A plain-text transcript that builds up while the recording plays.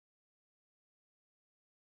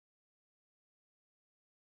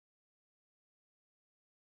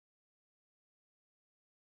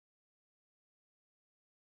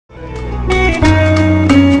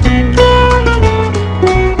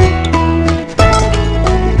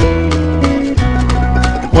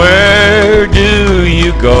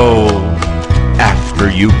go after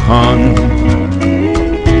Yukon?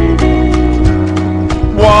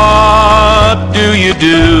 What do you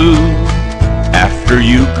do after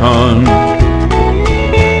Yukon?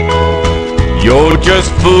 You're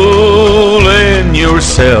just fooling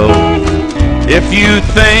yourself if you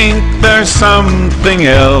think there's something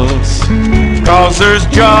else, 'cause there's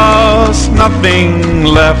just nothing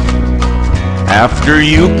left after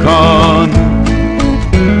Yukon.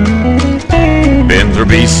 Been through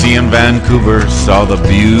BC and Vancouver, saw the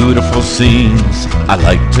beautiful scenes, I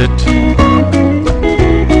liked it.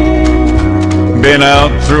 Been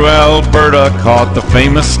out through Alberta, caught the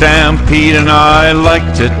famous stampede, and I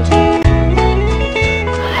liked it.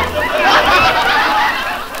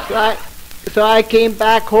 So I came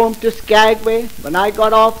back home to Skagway. When I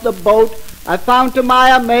got off the boat, I found to my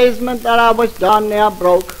amazement that I was darn near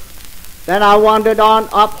broke. Then I wandered on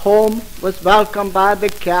up home, was welcomed by the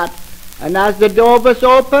cat, and as the door was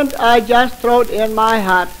opened, I just throwed in my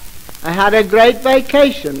hat. I had a great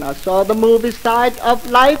vacation. I saw the movie side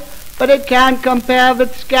of life, but it can't compare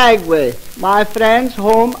with Skagway, my friends,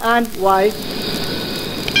 home and wife.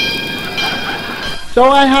 So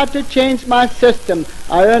I had to change my system.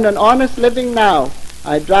 I earn an honest living now.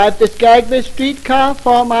 I drive the Skagway streetcar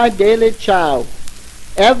for my daily chow.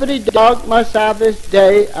 Every dog must have his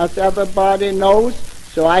day, as everybody knows,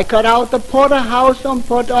 so I cut out the porterhouse and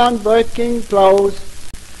put on working clothes.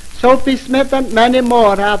 Soapy Smith and many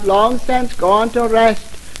more have long since gone to rest,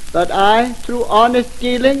 but I, through honest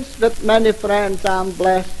dealings with many friends, am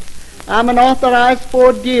blessed. I'm an authorized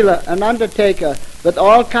Ford dealer, an undertaker, with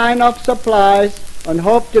all kind of supplies, and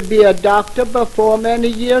hope to be a doctor before many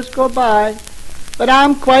years go by. But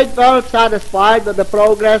I'm quite well satisfied with the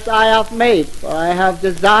progress I have made, for I have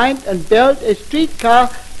designed and built a streetcar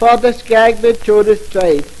for the Skagway tourist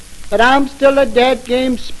trade. But I'm still a dead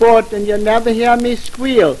game sport, and you'll never hear me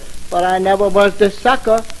squeal, for I never was the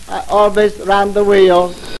sucker, I always ran the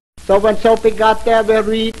wheel. So when Soapy got there where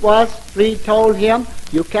Reed was, Reed told him,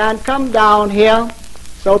 "You can't come down here."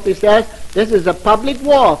 Soapy says, "This is a public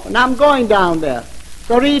wharf, and I'm going down there."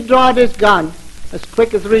 So Reed drawed his gun. As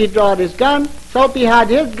quick as Reed drawed his gun, Soapy had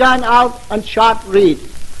his gun out and shot Reed.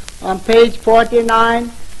 On page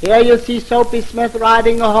 49, here you see Soapy Smith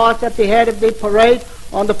riding a horse at the head of the parade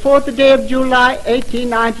on the 4th day of July,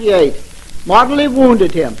 1898. Mortally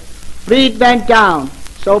wounded him. Reed went down.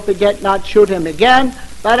 Soapy did not shoot him again,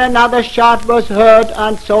 but another shot was heard,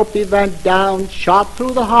 and Soapy went down, shot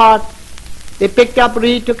through the heart. They picked up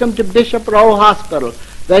Reed, took him to Bishop Row Hospital,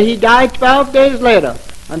 where he died 12 days later.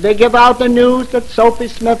 And they give out the news that Soapy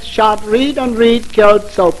Smith shot Reed and Reed killed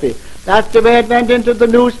Soapy. That's the way it went into the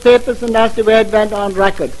newspapers, and that's the way it went on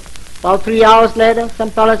record. About 3 hours later, some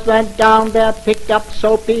fellas went down there, picked up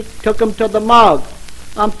Soapy, took him to the morgue.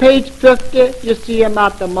 On page 50, you see him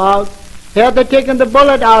at the morgue. Here they're taking the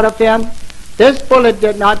bullet out of him. This bullet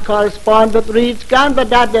did not correspond with Reed's gun, but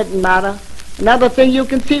that didn't matter. Another thing you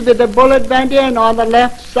can see, that the bullet went in on the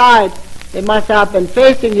left side. They must have been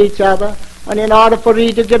facing each other. And in order for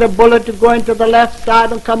Reed to get a bullet to go into the left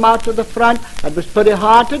side and come out to the front, that was pretty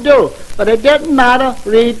hard to do. But it didn't matter.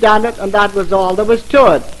 Reed done it, and that was all there was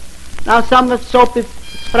to it. Now some of Soapy's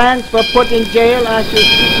friends were put in jail, as you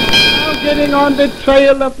see. Now getting on the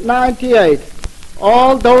trail of 98.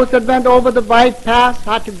 All those that went over the White Pass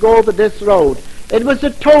had to go over this road. It was a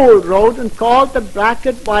toll road and called the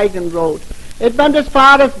Bracket Wagon Road. It went as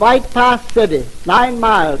far as White Pass City, 9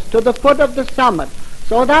 miles, to the foot of the summit.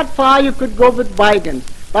 So that far you could go with wagons,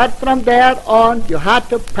 but from there on you had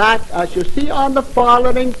to pack, as you see on the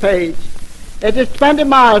following page. It is 20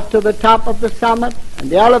 miles to the top of the summit, and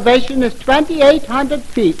the elevation is 2,800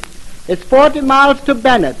 feet. It's 40 miles to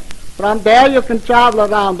Bennett. From there you can travel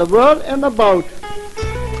around the world in a boat.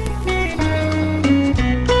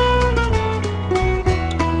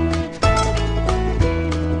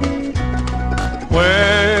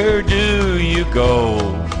 Where do you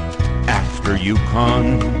go after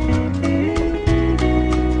Yukon?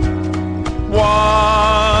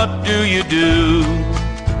 What do you do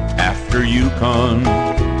after Yukon?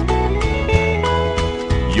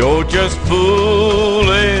 You're just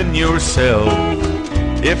fooling yourself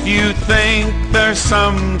if you think there's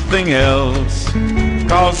something else,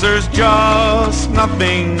 'cause there's just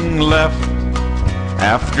nothing left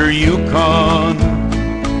after Yukon.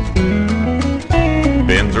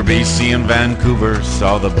 Been through BC and Vancouver,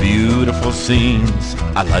 saw the beautiful scenes,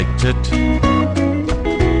 I liked it.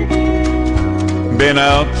 Been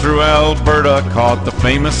out through Alberta, caught the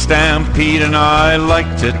famous stampede, and I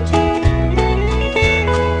liked it.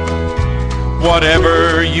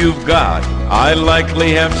 Whatever you've got, I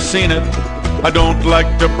likely have seen it. I don't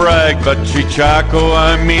like to brag, but Chichaco,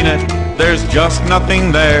 I mean it. There's just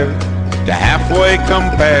nothing there to halfway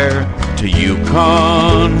compare to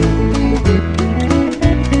Yukon.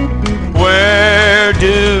 Where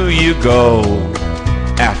do you go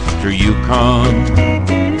after Yukon?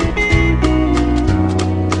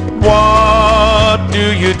 What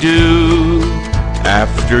do you do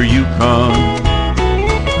after Yukon?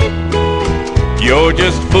 You're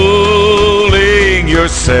just fooling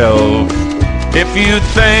yourself if you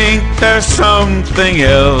think there's something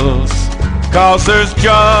else, 'cause there's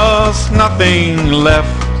just nothing left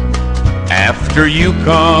after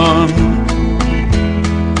Yukon.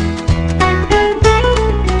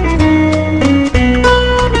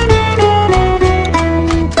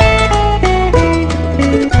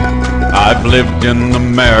 I've lived in the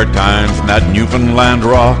Maritimes, and that Newfoundland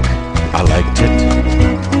rock, I liked it.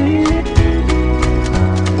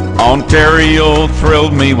 Ontario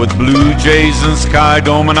thrilled me with blue jays and sky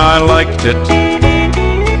dome, and I liked it.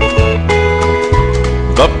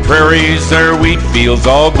 The prairies, their wheat fields,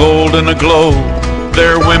 all gold and aglow.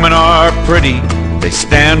 Their women are pretty, they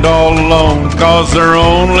stand all alone, 'cause they're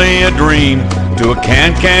only a dream to a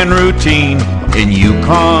can-can routine in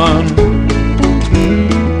Yukon.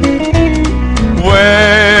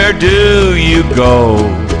 Where do you go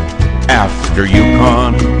after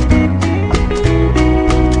Yukon?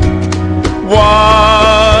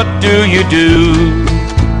 What do you do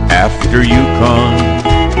after Yukon?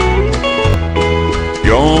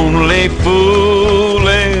 You're only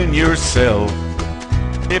fooling yourself